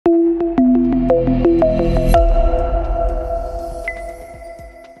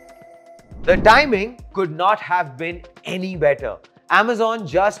The timing could not have been any better. Amazon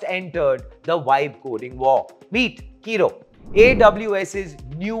just entered the vibe coding war. Meet Kiro, AWS's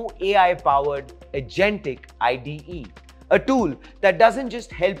new AI-powered Agentic IDE, a tool that doesn't just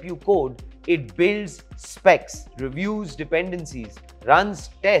help you code, it builds specs, reviews dependencies, runs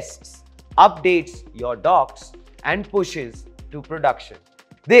tests, updates your docs, and pushes to production.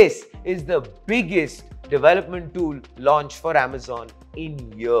 This is the biggest development tool launch for Amazon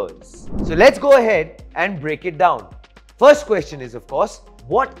in years. So let's go ahead and break it down. First question is, of course,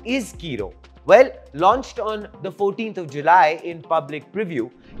 what is Kiro? Well, launched on the 14th of July in public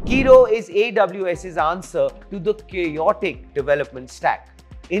preview, Kiro is AWS's answer to the chaotic development stack.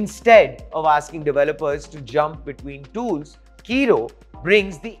 Instead of asking developers to jump between tools, Kiro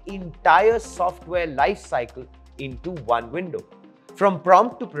brings the entire software lifecycle into one window. From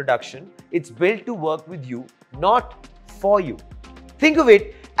prompt to production, it's built to work with you, not for you. Think of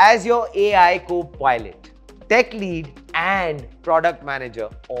it as your AI Copilot, tech lead and product manager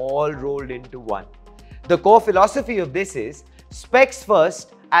all rolled into one. The core philosophy of this is specs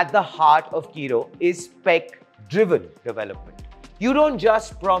first. At the heart of Kiro is spec-driven development. You don't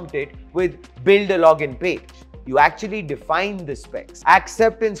just prompt it with build a login page. You actually define the specs,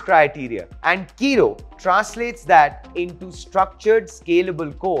 acceptance criteria, and Kiro translates that into structured,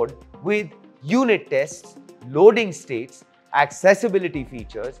 scalable code with unit tests, loading states, accessibility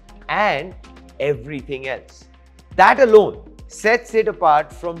features, and everything else. That alone sets it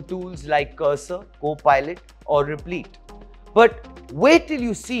apart from tools like Cursor, Copilot, or Replete. But wait till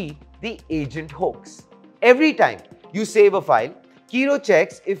you see the agent hooks. Every time you save a file, Kiro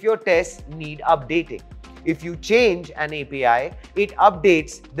checks if your tests need updating. If you change an API, it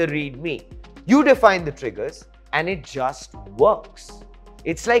updates the README. You define the triggers and it just works.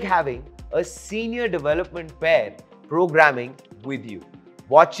 It's like having a senior development pair programming with you,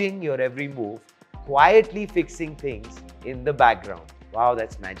 watching your every move, quietly fixing things in the background. Wow,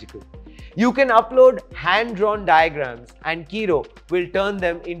 that's magical. You can upload hand-drawn diagrams and Kiro will turn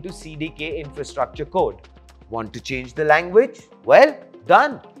them into CDK infrastructure code. Want to change the language? Well,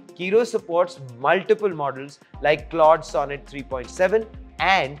 done. Kiro supports multiple models like Claude Sonnet 3.7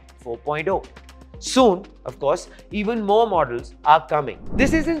 and 4.0. Soon, of course, even more models are coming.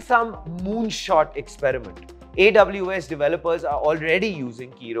 This isn't some moonshot experiment. AWS developers are already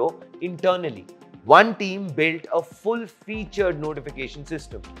using Kiro internally. One team built a full-featured notification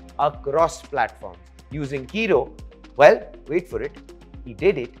system across platforms. Using Kiro, well, wait for it, he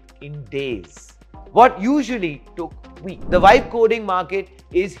did it in days. What usually took weeks. The vibe coding market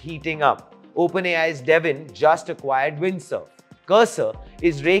is heating up. OpenAI's Devin just acquired Windsurf. Cursor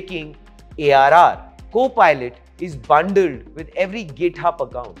is raking ARR. Copilot is bundled with every GitHub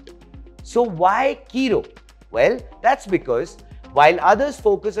account. So why Kiro? Well, that's because while others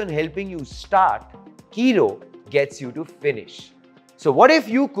focus on helping you start, Kiro gets you to finish. So what if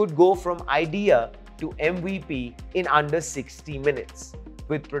you could go from idea to MVP in under 60 minutes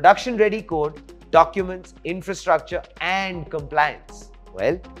with production-ready code, documents, infrastructure, and compliance?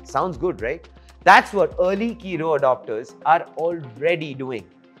 Well, sounds good, right? That's what early Kiro adopters are already doing.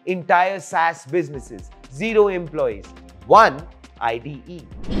 Entire SaaS businesses, 0 employees, 1 IDE.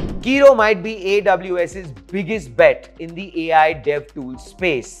 Kiro might be AWS's biggest bet in the AI dev tool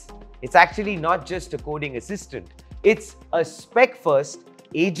space. It's actually not just a coding assistant. It's a spec-first,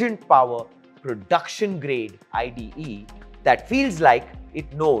 agent-power, production-grade IDE that feels like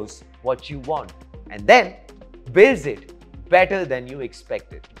it knows what you want and then builds it better than you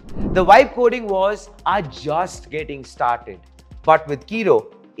expected. The vibe coding wars are just getting started. But with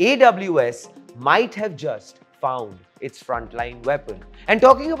Kiro, AWS might have just found its frontline weapon. And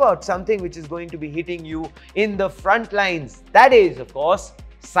talking about something which is going to be hitting you in the front lines, that is, of course,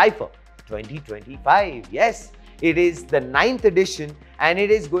 Cypher 2025. Yes, it is the 9th edition and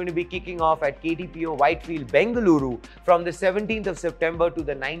it is going to be kicking off at KTPO Whitefield, Bengaluru from the 17th of September to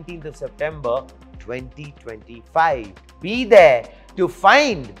the 19th of September 2025. Be there to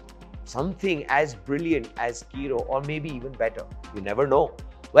find something as brilliant as Kiro, or maybe even better. You never know.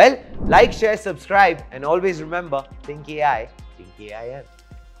 Well, like, share, subscribe, and always remember, think AI, think AIM.